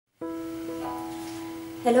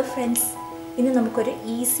Hello friends, ഇന്ന് നമുക്കൊരു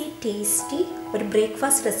easy tasty ഒരു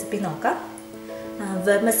ബ്രേക്ക്ഫാസ്റ്റ് റെസിപ്പി നോക്കാം.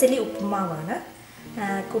 വെർമിസെല്ലി ഉപ്പുമാവാണ്.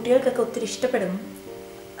 കുട്ടികൾക്കൊക്കെ ഒത്തിരി ഇഷ്ടപ്പെടും.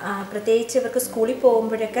 പ്രത്യേകിച്ച് ഇവർക്ക് സ്കൂളിൽ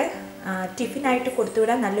പോകുമ്പോഴൊക്കെ ടിഫിനായിട്ട്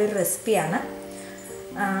കൊടുത്തുവിടാൻ നല്ലൊരു റെസിപ്പിയാണ്.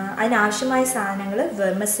 അതിനാവശ്യമായ സാധനങ്ങൾ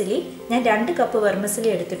വെർമിസെല്ലി, ഞാൻ 2 കപ്പ്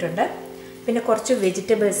വെർമിസെല്ലി എടുത്തിട്ടുണ്ട്. പിന്നെ കുറച്ച്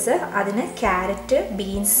വെജിറ്റബിൾസ്, അതിന് ക്യാരറ്റ്,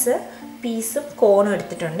 ബീൻസ്, പീസും കോണും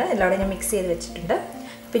എടുത്തിട്ടുണ്ട്. എല്ലാം ഞാൻ മിക്സ് ചെയ്ത് വെച്ചിട്ടുണ്ട്.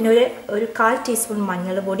 പിന്നെ ഒരു 1/4 ടീസ്പൂൺ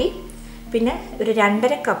മഞ്ഞൾപ്പൊടി, പിന്നെ ഒരു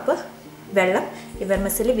 2.5 കപ്പ് വെള്ളം ഈ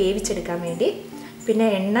വെർമിസെല്ലി വേവിച്ചെടുക്കാൻ വേണ്ടി, പിന്നെ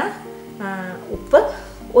എണ്ണ, ഉപ്പ്,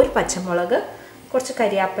 ഒരു പച്ചമുളക്, കുറച്ച്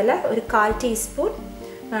കരിയാപ്പില, ഒരു 1/4 ടീസ്പൂൺ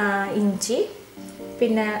ഇഞ്ചി,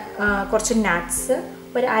 പിന്നെ കുറച്ച് നട്ട്സ്,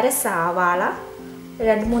 ഒരു 1/2 സവാള,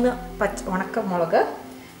 2-3 ഉണക്കമുളക്,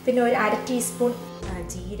 പിന്നെ ഒരു 1/2 ടീസ്പൂൺ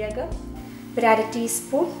ജീരകം, ഒരു 1/2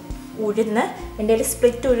 ടീസ്പൂൺ ഉഴുന്ന്. എൻ്റെ കയ്യിൽ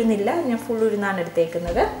സ്പ്ലിറ്റ് ഉഴുന്നില്ല, ഞാൻ ഫുൾ ഉഴുന്നാണ്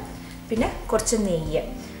എടുത്തേക്കുന്നത്. പിന്നെ കുറച്ച് നെയ്യ്.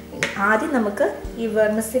 ആദ്യം നമുക്ക് ഈ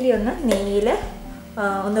വെർമിസെല്ലി ഒന്ന് നെയ്യിൽ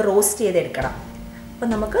ഒന്ന് റോസ്റ്റ് ചെയ്തെടുക്കണം. അപ്പോൾ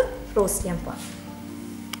നമുക്ക് റോസ്റ്റ് ചെയ്യാൻ പോകാം.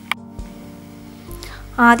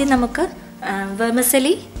 ആദ്യം നമുക്ക്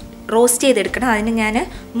വെർമിസെല്ലി റോസ്റ്റ് ചെയ്തെടുക്കണം. അതിന് ഞാൻ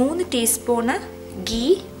 3 ടീസ്പൂണ് ഗീ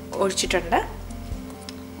ഒഴിച്ചിട്ടുണ്ട്.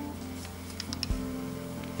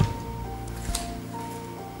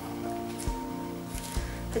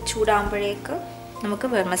 ചൂടാകുമ്പോഴേക്ക് നമുക്ക്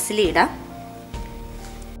വെർമിസെല്ലി ഇടാം.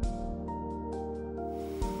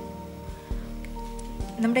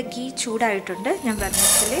 നമ്മുടെ ഗീ ചൂടായിട്ടുണ്ട്. ഞാൻ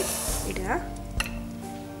വെർമിസെല്ലി ഇടുക.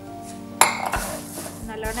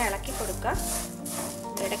 നല്ലോണം ഇളക്കി കൊടുക്കുക.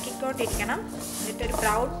 ഇളക്കിക്കൊണ്ടിരിക്കണം. എന്നിട്ടൊരു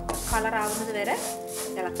ബ്രൗൺ കളർ ആവുന്നത് വരെ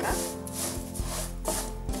ഇളക്കുക.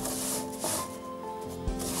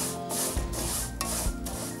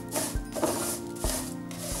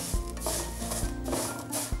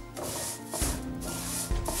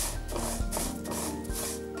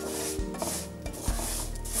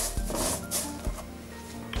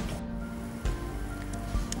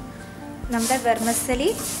 നമ്മുടെ വെർമിസെല്ലി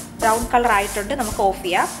ബ്രൗൺ കളർ ആയിട്ടുണ്ട്. നമുക്ക് ഓഫ്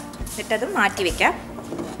ചെയ്യാം. എന്നിട്ടത് മാറ്റി വയ്ക്കാം.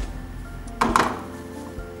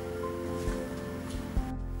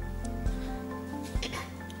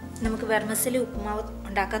 നമുക്ക് വെർമിസെല്ലി ഉപ്പുമാവ്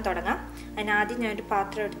ഉണ്ടാക്കാൻ തുടങ്ങാം. അതിനാദ്യം ഞാനൊരു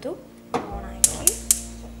പാത്രം എടുത്തു, ഓണാക്കി.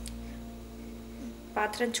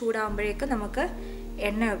 പാത്രം ചൂടാകുമ്പോഴേക്ക് നമുക്ക്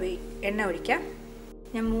എണ്ണ ഒഴിക്കാം.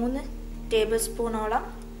 ഞാൻ 3 ടേബിൾ സ്പൂണോളം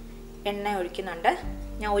എണ്ണ ഒഴിക്കുന്നുണ്ട്.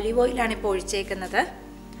 ഞാൻ ഒലിവ് ഓയിലാണ് ഇപ്പോൾ ഒഴിച്ചേക്കുന്നത്.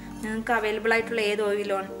 നിങ്ങൾക്ക് അവൈലബിൾ ആയിട്ടുള്ള ഏത്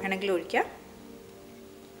ഓയിലോ വേണമെങ്കിലും ഒഴിക്കാം.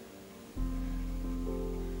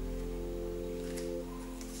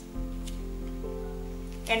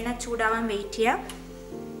 എണ്ണ ചൂടാവാൻ വെയിറ്റ് ചെയ്യാം.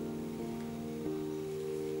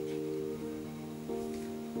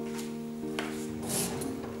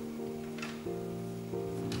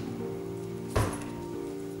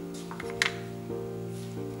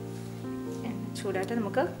 എണ്ണ ചൂടായിട്ട്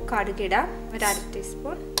നമുക്ക് കടുക് ഇടാം. ഒരു 1/2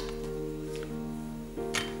 ടീസ്പൂൺ.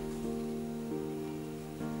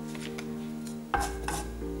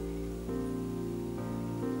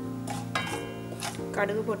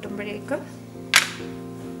 കടുക് പൊട്ടുമ്പോഴേക്കും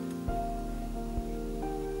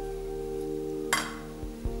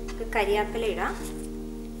കരിയാപ്പില ഇടാം.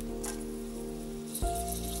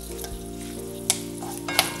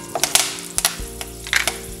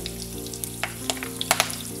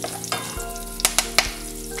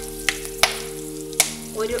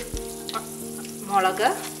 ഒരു മുളക്,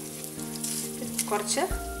 കുറച്ച്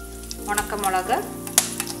ഉണക്കമുളക്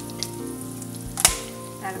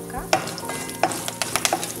ഇളക്കാം.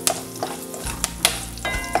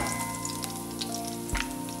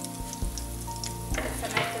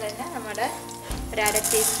 നമ്മുടെ ഒരു 1/2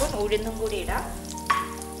 ടീസ്പൂൺ ഉഴുന്നും കൂടി ഇടാം.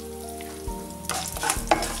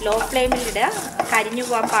 ലോ ഫ്ലെയിമിൽ ഇടുക, കരിഞ്ഞു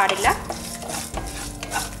പോകാൻ പാടില്ല.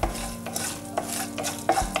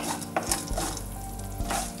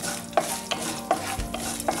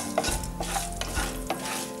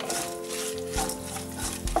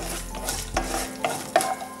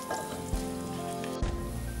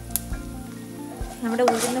 നമ്മുടെ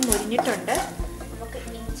ഉഴുന്ന് മുരിഞ്ഞിട്ടുണ്ട്. നമുക്ക്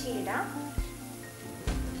ഇഞ്ചി ഇടാം.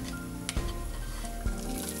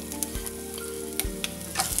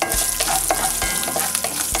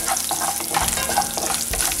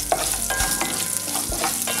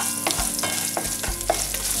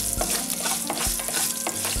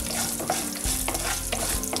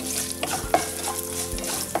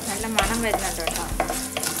 നല്ല മണം വരുന്നുണ്ട് കേട്ടോ.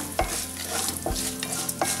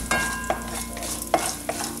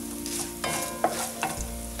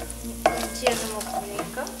 ഇഞ്ചി ഒന്ന്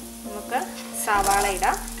നോക്കുമ്പോഴേക്കും നമുക്ക് സവാള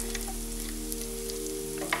ഇടാം.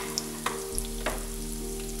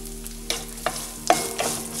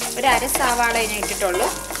 ഒരു 1/2 സവാള ഇട്ടിട്ടുള്ളൂ.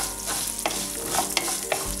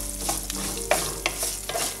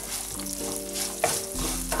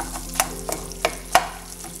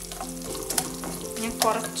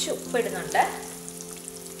 ഉപ്പിടുന്നുണ്ട്.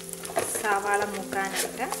 സവാള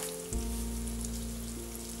മൂക്കാനായിട്ട്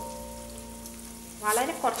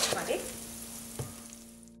വളരെ കുറച്ച് മതി.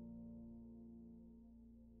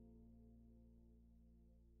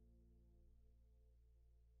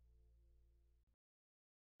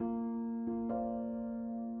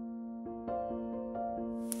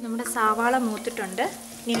 നമ്മുടെ സവാള മൂത്തിട്ടുണ്ട്.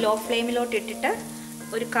 ഇനി ലോ ഫ്ലെയിമിലോട്ട് ഇട്ടിട്ട്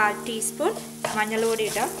ഒരു 1/4 ടീസ്പൂൺ മഞ്ഞൾപ്പൊടി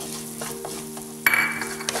ഇടാം.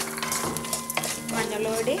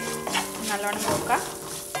 മഞ്ഞൾപ്പൊടി നല്ലോണം നോക്കാം.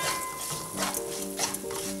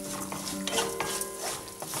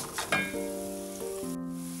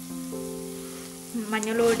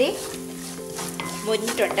 മഞ്ഞൾപ്പൊടി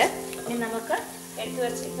മൊരിഞ്ഞിട്ടുണ്ട്. ഇനി നമുക്ക് എടുത്തു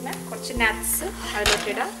വച്ചിരിക്കുന്ന കുറച്ച് നട്ട്സ്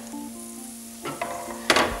അതിലോട്ടിടാം.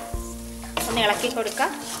 ഒന്ന് ഇളക്കി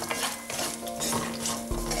കൊടുക്കാം.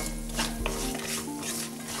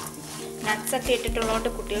 നട്ട്സൊക്കെ ഇട്ടിട്ടുള്ളതുകൊണ്ട്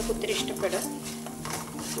കുട്ടികൾക്ക് ഒത്തിരി ഇഷ്ടപ്പെടും.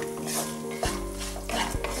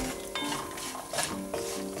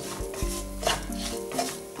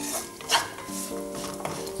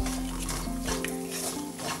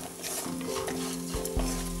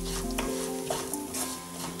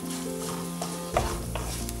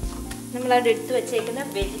 നമ്മളത് എടുത്ത് വെച്ചേക്കുന്ന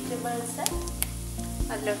വെജിറ്റബിൾസ്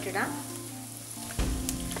അതിലോട്ടിടാം.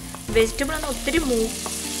 വെജിറ്റബിൾ ഒന്നും ഒത്തിരി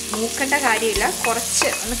മൂക്കേണ്ട കാര്യമില്ല. കുറച്ച്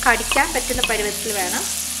ഒന്ന് കടിക്കാൻ പറ്റുന്ന പരുവത്തിൽ വേണം.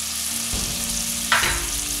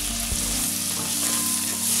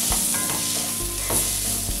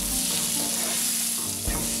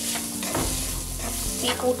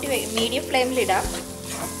 തീ കൂട്ടി മീഡിയം ഫ്ലെയിമിലിടാം.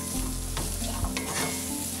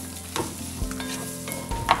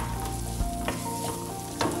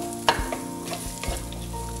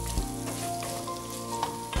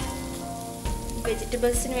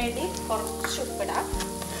 വെജിറ്റബിൾസിന് വേണ്ടി കുറച്ച് ഉപ്പിടാം.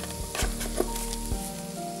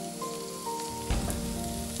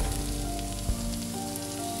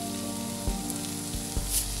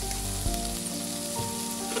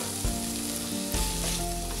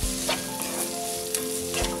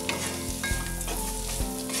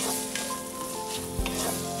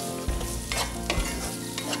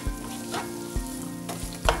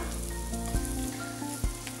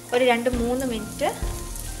 ഒരു 2-3 മിനിറ്റ്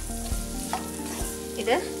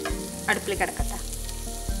ഇത് അടുപ്പിൽ കിടക്കട്ടെ.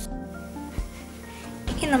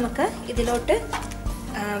 ഇനി നമുക്ക് ഇതിലോട്ട്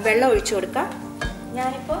വെള്ളം ഒഴിച്ചു കൊടുക്കാം.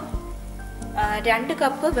 ഞാനിപ്പോൾ 2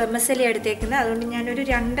 കപ്പ് വെർമിസെല്ലി എടുത്തേക്കുന്നത്. അതുകൊണ്ട് ഞാനൊരു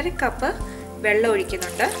 2.5 കപ്പ് വെള്ളം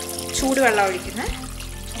ഒഴിക്കുന്നുണ്ട്. ചൂടുവെള്ളം ഒഴിക്കുന്നത്.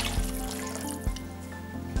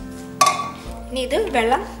 ഇനി ഇത്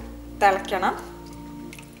വെള്ളം തിളയ്ക്കണം.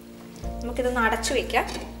 നമുക്കിതൊന്ന് അടച്ചു വയ്ക്കാം.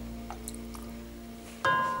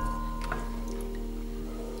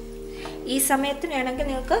 ഈ സമയത്ത് വേണമെങ്കിൽ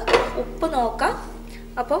നിങ്ങൾക്ക് ഉപ്പ് നോക്കാം.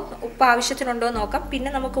 അപ്പം ഉപ്പ് ആവശ്യത്തിനുണ്ടോ എന്ന് നോക്കാം. പിന്നെ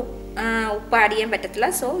നമുക്ക് ഉപ്പ് ആഡ് ചെയ്യാൻ പറ്റത്തില്ല.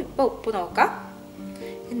 സോ ഇപ്പോൾ ഉപ്പ് നോക്കാം.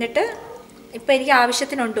 എന്നിട്ട് ഇപ്പം എനിക്ക്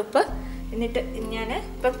ആവശ്യത്തിനുണ്ട് ഉപ്പ്. എന്നിട്ട് ഞാൻ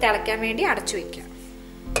ഇപ്പം തിളയ്ക്കാൻ വേണ്ടി അടച്ചു വയ്ക്കാം.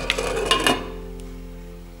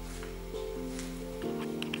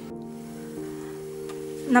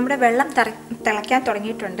 നമ്മുടെ വെള്ളം തിളയ്ക്കാൻ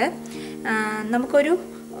തുടങ്ങിയിട്ടുണ്ട്.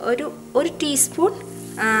 നമുക്കൊരു ടീസ്പൂൺ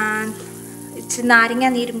നാരങ്ങ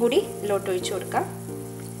നീരും കൂടി ഇതിലോട്ട് ഒഴിച്ചു കൊടുക്കാം.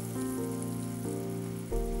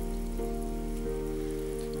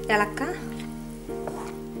 ഇളക്കാം.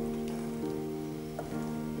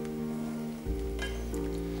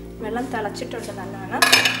 വെള്ളം തിളച്ചിട്ടുണ്ട് നല്ലോണം.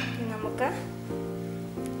 നമുക്ക്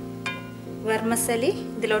വെർമിസെല്ലി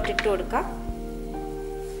ഇതിലോട്ട് ഇട്ട് കൊടുക്കാം.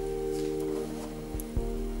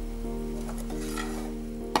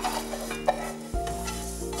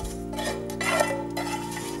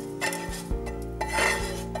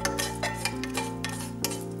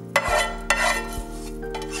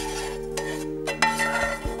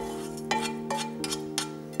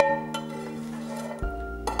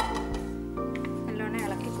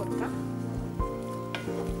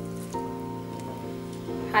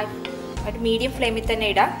 ഒരു മീഡിയം ഫ്ലെയിമിൽ തന്നെ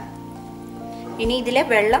ഇടാം. ഇനി ഇതിലെ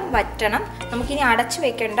വെള്ളം വറ്റണം. നമുക്കിനി അടച്ചു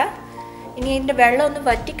വെക്കണ്ട. ഇനി ഇതിൻ്റെ വെള്ളം ഒന്ന്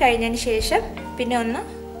വറ്റിക്കഴിഞ്ഞതിന് ശേഷം പിന്നെ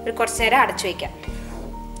ഒരു കുറച്ച് നേരം അടച്ചു വയ്ക്കാം.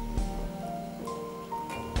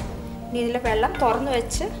 ഇനി ഇതിലെ വെള്ളം തുറന്ന്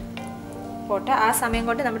വെച്ച് പോട്ടെ. ആ സമയം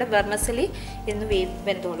കൊണ്ട് നമ്മുടെ വെർമിസെല്ലി ഇന്ന്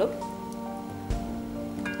വെന്തോളും.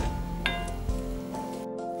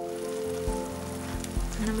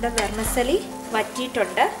 നമ്മുടെ വെർമിസെല്ലി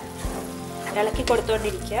വറ്റിയിട്ടുണ്ട്. ഇളക്കി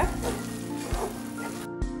കൊടുത്തുകൊണ്ടിരിക്കുക.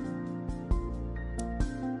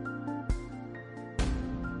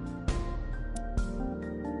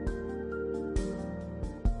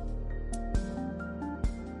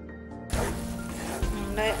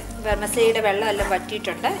 നമ്മുടെ വെർമിസെല്ലിയുടെ വെള്ളം എല്ലാം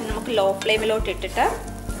വറ്റിയിട്ടുണ്ട്. നമുക്ക് ലോ ഫ്ലെയിമിലോട്ട് ഇട്ടിട്ട്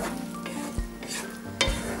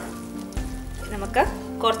നമുക്ക്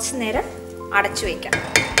കുറച്ച് നേരം അടച്ചു വയ്ക്കാം.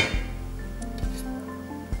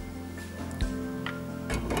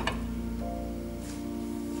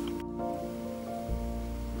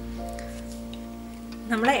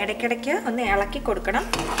 നമ്മൾ ഇടയ്ക്കിടയ്ക്ക് ഒന്ന് ഇളക്കി കൊടുക്കണം.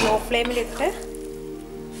 ലോ ഫ്ലെയിമിലിട്ട്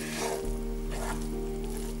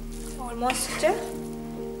ഓൾമോസ്റ്റ്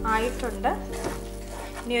ആയിട്ടുണ്ട്.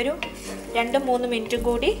 ഇനി ഒരു 2-3 മിനിറ്റ്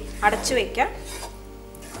കൂടി അടച്ചു വയ്ക്കാം.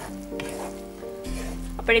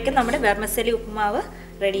 അപ്പോഴേക്കും നമ്മുടെ വെർമിസെല്ലി ഉപ്പുമാവ്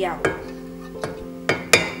റെഡിയാവും.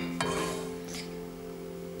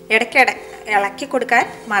 ഇടയ്ക്കിടെ ഇളക്കി കൊടുക്കാൻ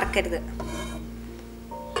മറക്കരുത്.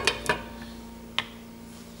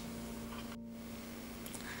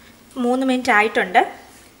 മൂന്ന് മിനിറ്റ് ആയിട്ടുണ്ട്.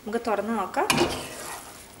 നമുക്ക് തുറന്ന് നോക്കാം.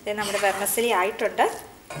 ഇത് നമ്മുടെ വെർമിസെല്ലി ആയിട്ടുണ്ട്.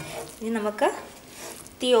 ഇനി നമുക്ക്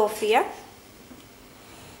തീ ഓഫ് ചെയ്യാം.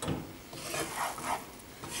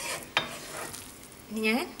 ഇനി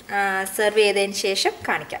ഞാൻ സെർവ് ചെയ്തതിന് ശേഷം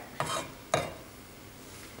കാണിക്കാം.